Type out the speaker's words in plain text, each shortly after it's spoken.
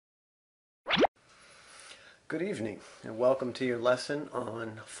Good evening and welcome to your lesson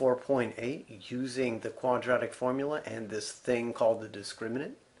on 4.8 using the quadratic formula and this thing called the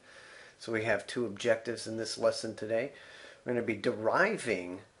discriminant. So we have two objectives in this lesson today. We're going to be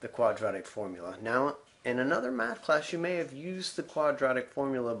deriving the quadratic formula. Now in another math class you may have used the quadratic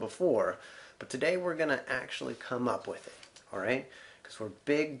formula before, but today we're going to actually come up with it. Alright? Because we're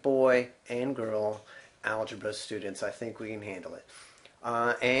big boy and girl algebra students. I think we can handle it.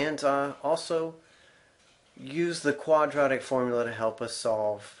 Also use the quadratic formula to help us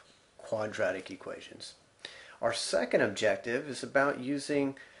solve quadratic equations. Our second objective is about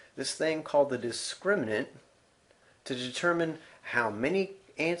using this thing called the discriminant to determine how many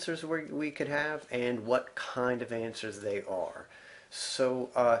answers we could have and what kind of answers they are.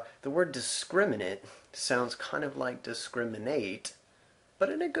 So the word discriminant sounds kind of like discriminate, but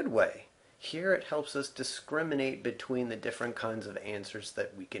in a good way. Here it helps us discriminate between the different kinds of answers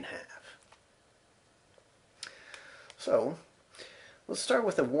that we can have. So let's start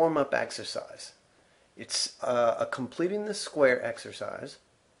with a warm-up exercise. It's a completing the square exercise,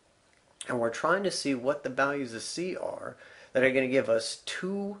 and we're trying to see what the values of C are that are going to give us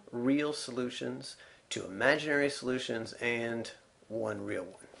two real solutions, two imaginary solutions, and one real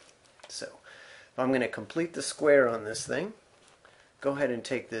one. So if I'm going to complete the square on this thing, go ahead and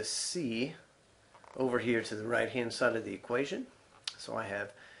take this C over here to the right hand side of the equation. So I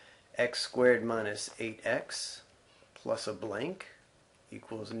have x squared minus 8x plus a blank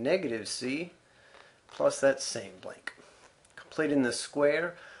equals negative C plus that same blank. Completing the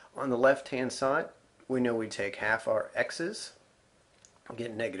square on the left hand side, we know we take half our x's,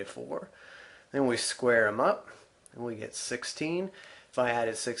 get negative 4. Then we square them up and we get 16. If I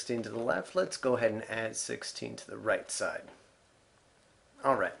added 16 to the left, let's go ahead and add 16 to the right side.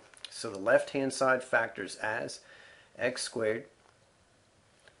 Alright, so the left hand side factors as x squared.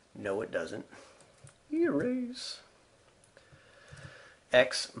 No, it doesn't. Erase.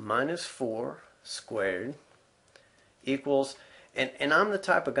 X minus 4 squared equals, and I'm the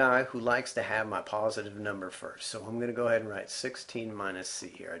type of guy who likes to have my positive number first, so I'm going to go ahead and write 16 minus C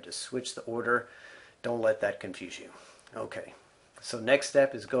here. I just switched the order. Don't let that confuse you. Okay, so next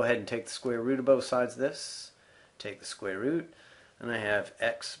step is go ahead and take the square root of both sides of this. Take the square root, and I have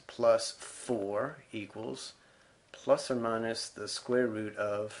x plus 4 equals plus or minus the square root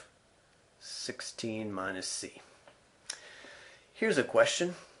of 16 minus C. Here's a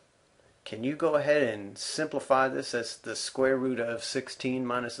question. Can you go ahead and simplify this as the square root of 16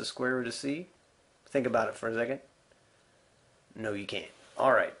 minus the square root of C? Think about it for a second. No, you can't.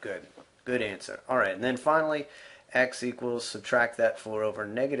 Alright, good. Good answer. Alright, and then finally, x equals, subtract that 4 over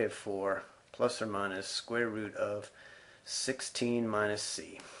negative 4 plus or minus square root of 16 minus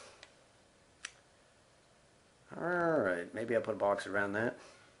C. Alright, maybe I'll put a box around that.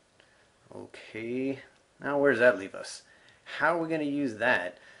 Okay, now where does that leave us? How are we going to use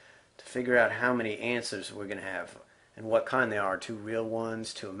that to figure out how many answers we're going to have and what kind they are, two real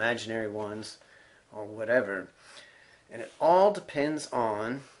ones, two imaginary ones, or whatever. And it all depends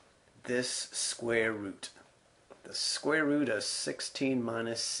on this square root, the square root of 16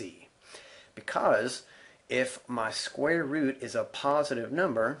 minus C. Because if my square root is a positive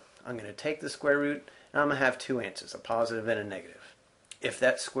number, I'm going to take the square root and I'm going to have two answers, a positive and a negative. If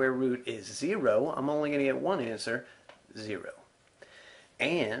that square root is 0, I'm only going to get one answer, 0.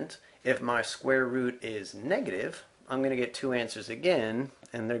 And if my square root is negative, I'm going to get two answers again,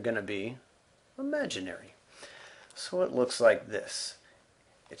 and they're going to be imaginary. So it looks like this.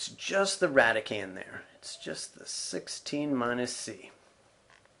 It's just the radicand there. It's just the 16 minus C.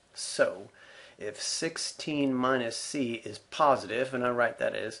 So if 16 minus C is positive, and I write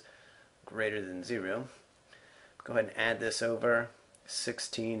that as greater than 0, go ahead and add this over.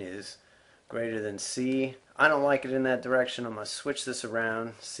 16 is greater than C. I don't like it in that direction. I'm going to switch this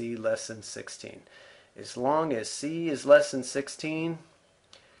around. C less than 16. As long as C is less than 16,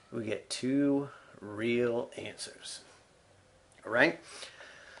 we get two real answers. Alright?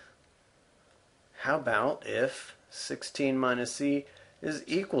 How about if 16 minus C is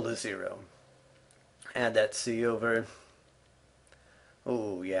equal to 0? Add that C over.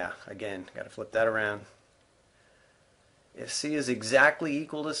 Oh yeah, again, got to flip that around. If C is exactly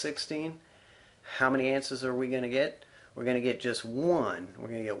equal to 16, how many answers are we going to get? We're going to get just one. We're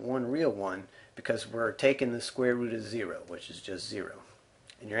going to get one real one because we're taking the square root of 0, which is just 0.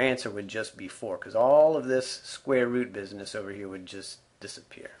 And your answer would just be 4 because all of this square root business over here would just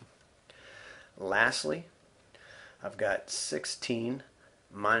disappear. Lastly, I've got 16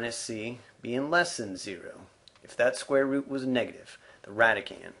 minus C being less than 0. If that square root was negative, the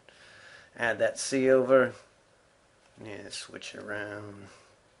radicand, add that C over. Yeah, switch it around.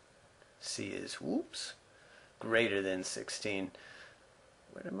 C is, whoops, greater than 16.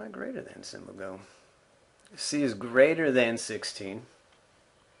 Where did my greater than symbol go? C is greater than 16.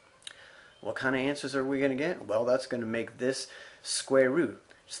 What kind of answers are we going to get? Well, that's going to make this square root.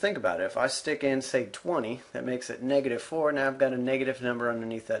 Just think about it. If I stick in, say, 20, that makes it -4. Now I've got a negative number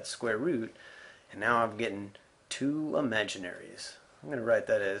underneath that square root. And now I'm getting two imaginaries. I'm going to write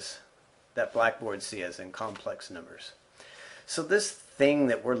that as, that Blackboard C as in complex numbers. So this thing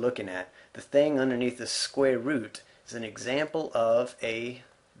that we're looking at, the thing underneath the square root, is an example of a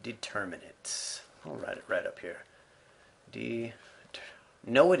determinant. I'll write it right up here.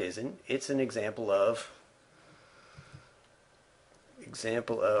 No, it isn't. It's an example of,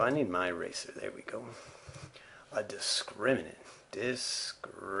 I need my eraser. There we go. A discriminant.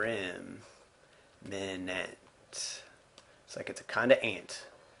 Discriminant. It's like it's a kind of ant.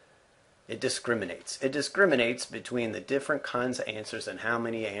 It discriminates. It discriminates between the different kinds of answers and how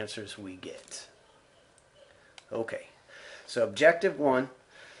many answers we get. Okay, so objective 1,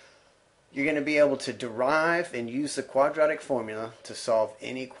 you're going to be able to derive and use the quadratic formula to solve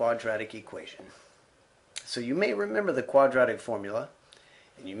any quadratic equation. So you may remember the quadratic formula,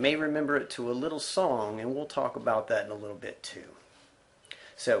 and you may remember it to a little song, and we'll talk about that in a little bit too.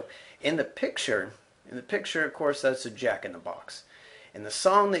 So in the picture, of course, that's a Jack-in-the-Box. And the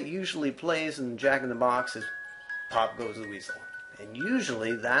song that usually plays in Jack-in-the-Box is Pop Goes the Weasel. And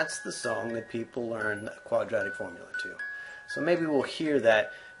usually that's the song that people learn the quadratic formula to. So maybe we'll hear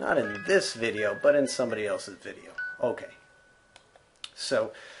that, not in this video, but in somebody else's video. Okay.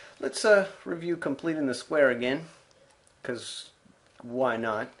 So let's review completing the square again, because why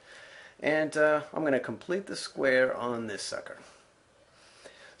not? And I'm going to complete the square on this sucker.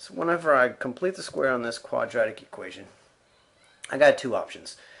 So whenever I complete the square on this quadratic equation, I got two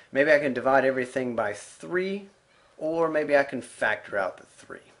options. Maybe I can divide everything by 3, or maybe I can factor out the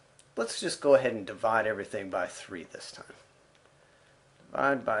 3. Let's just go ahead and divide everything by 3 this time.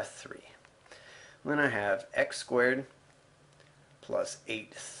 Divide by 3. Then I have x squared plus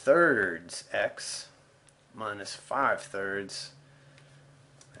 8/3 x minus 5/3.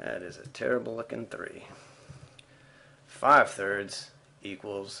 That is a terrible looking 3. 5/3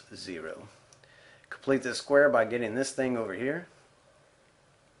 equals 0. Complete the square by getting this thing over here.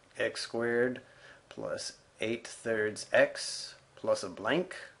 X squared plus 8/3 x plus a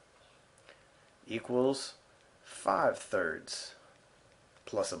blank equals 5/3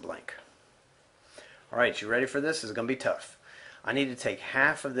 plus a blank. Alright, you ready for this? This is going to be tough. I need to take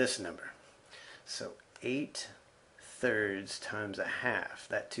half of this number. So 8/3 times a half.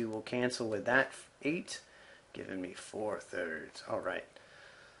 That 2 will cancel with that 8, giving me 4/3. Alright.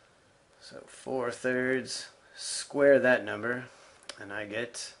 So 4/3, square that number, and I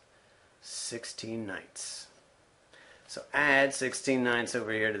get 16/9. So add 16/9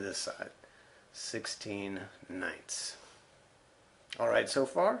 over here to this side. 16/9. Alright, so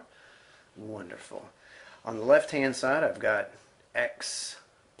far? Wonderful. On the left-hand side, I've got x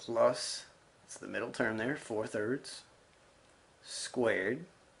plus, it's the middle term there, 4/3, squared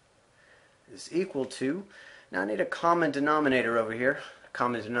is equal to, now I need a common denominator over here.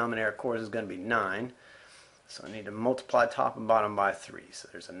 Common denominator, of course, is going to be 9. So I need to multiply top and bottom by 3. So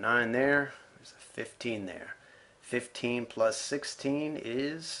there's a 9 there, there's a 15 there. 15 plus 16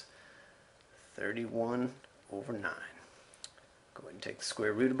 is 31/9. Go ahead and take the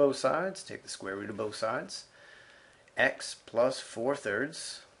square root of both sides. Take the square root of both sides. X plus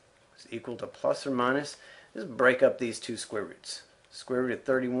 4/3 is equal to plus or minus. Just break up these two square roots. Square root of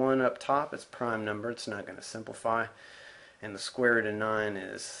 31 up top, it's prime number. It's not going to simplify. And the square root of 9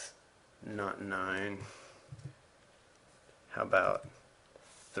 is not 9. How about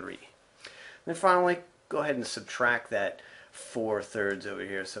 3? Then finally, go ahead and subtract that 4/3 over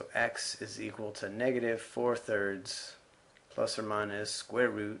here. So x is equal to negative 4/3 plus or minus square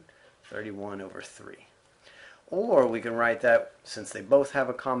root 31/3. Or we can write that, since they both have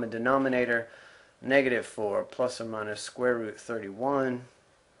a common denominator, negative 4 plus or minus square root 31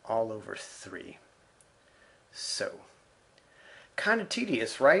 all over 3. So, kind of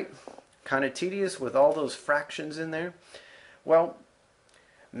tedious, right? Kind of tedious with all those fractions in there. Well,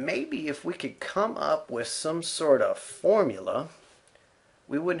 maybe if we could come up with some sort of formula,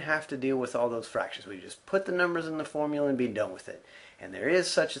 we wouldn't have to deal with all those fractions. We just put the numbers in the formula and be done with it. And there is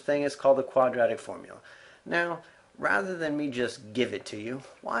such a thing as called the quadratic formula. Now, rather than me just give it to you,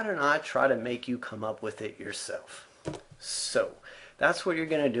 why don't I try to make you come up with it yourself? So, that's what you're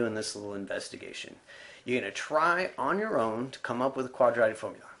going to do in this little investigation. You're going to try on your own to come up with a quadratic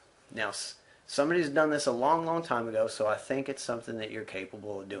formula. Now, somebody's done this a long, long time ago, so I think it's something that you're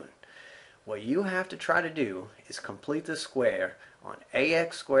capable of doing. What you have to try to do is complete the square on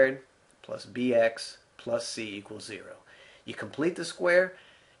ax squared plus bx plus c equals 0. You complete the square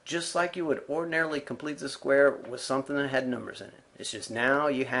just like you would ordinarily complete the square with something that had numbers in it. It's just now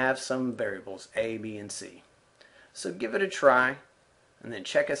you have some variables, a, b, and c. So give it a try, and then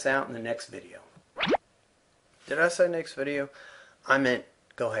check us out in the next video. Did I say next video? I meant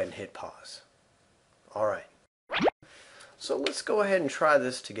go ahead and hit pause. Alright. So let's go ahead and try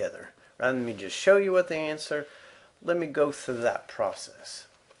this together. Rather than me just show you what the answer, let me go through that process.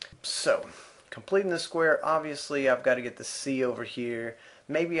 So, completing the square, obviously I've got to get the c over here.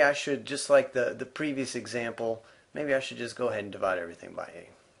 Maybe I should, just like the previous example, maybe I should just go ahead and divide everything by a.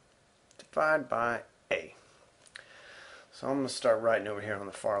 Divide by a. So I'm going to start writing over here on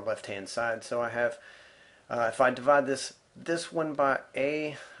the far left hand side. So I have, if I divide this one by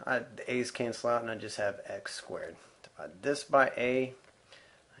a, the a's cancel out and I just have x squared. Divide this by a,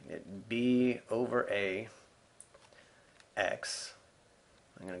 I get b over a x.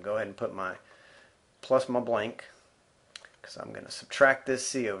 I'm going to go ahead and put my plus my blank, because I'm going to subtract this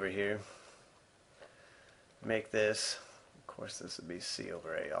c over here, make this, of course this would be c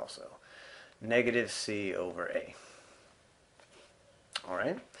over a also, negative c over a.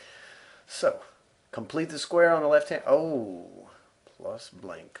 Alright, so complete the square on the left hand, plus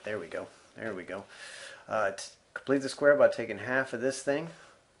blank, there we go, complete the square by taking half of this thing,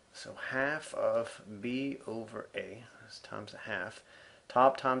 so half of b over a, that's times a half,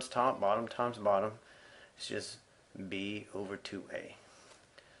 top times top, bottom times bottom, it's just b over 2a.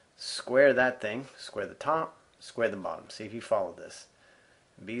 Square that thing, square the top, square the bottom. See if you follow this.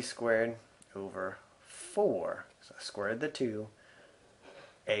 B squared over 4, so I squared the 2,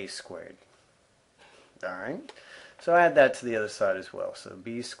 a squared. Alright, so add that to the other side as well. So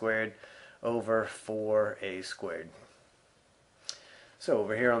b squared over 4a squared. So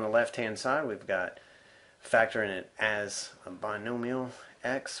over here on the left hand side we've got factoring it as a binomial,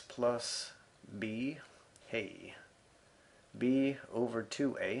 x plus b, hey, b over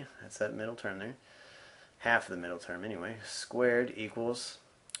 2a, that's that middle term there, half of the middle term anyway, squared equals,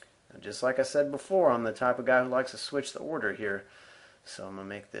 just like I said before, I'm the type of guy who likes to switch the order here, so I'm going to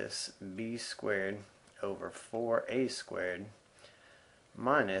make this b squared over 4a squared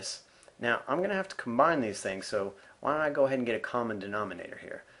minus, now I'm going to have to combine these things, so why don't I go ahead and get a common denominator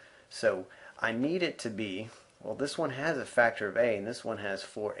here. So I need it to be, well, this one has a factor of a and this one has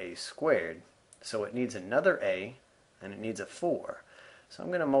 4a squared, so it needs another a and it needs a 4. So I'm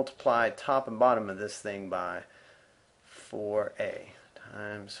going to multiply top and bottom of this thing by 4a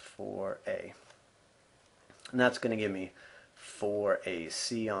times 4a. And that's going to give me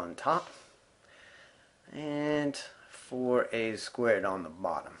 4ac on top and 4a squared on the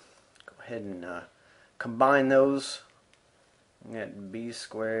bottom. Go ahead and combine those. I got b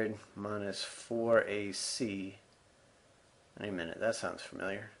squared minus 4ac. Wait a minute, that sounds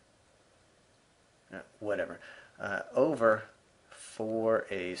familiar. Whatever. Over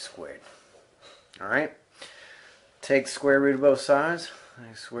 4a squared. Alright? Take square root of both sides.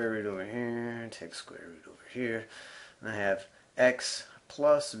 Take square root over here. Take square root over here. And I have x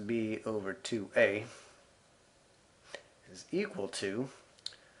plus b over 2a is equal to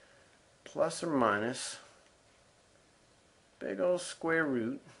plus or minus big old square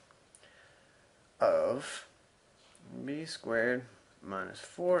root of b squared minus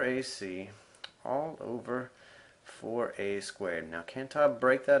 4ac all over 4a squared. Now can't I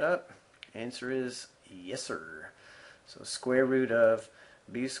break that up? Answer is yes sir. So square root of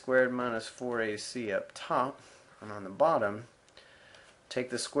b squared minus 4ac up top, and on the bottom take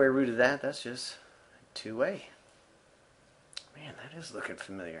the square root of that, that's just 2a. Man, that is looking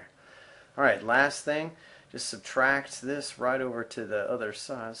familiar. Alright, last thing, just subtract this right over to the other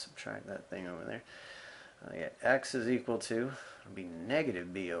side, subtract that thing over there. I get x is equal to, it'll be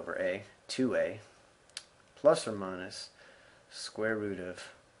negative b over a, 2a, plus or minus square root of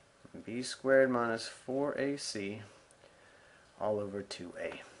b squared minus 4ac all over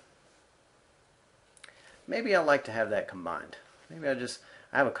 2a. Maybe I like to have that combined. Maybe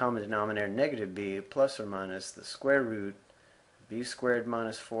I have a common denominator, negative b plus or minus the square root b squared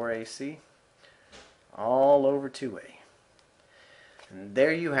minus 4ac all over 2a. And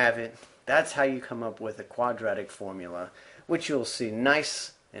there you have it. That's how you come up with a quadratic formula, which you'll see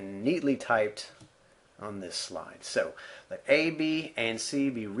nice and neatly typed on this slide. So let a, b, and c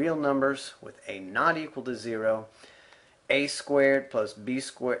be real numbers with a not equal to 0. A squared plus b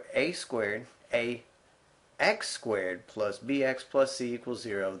squared, a squared, a x squared plus bx plus c equals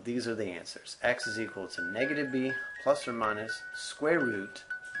 0. These are the answers. X is equal to negative b plus or minus square root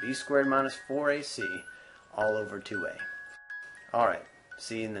b squared minus 4ac all over 2a. Alright,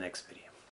 see you in the next video.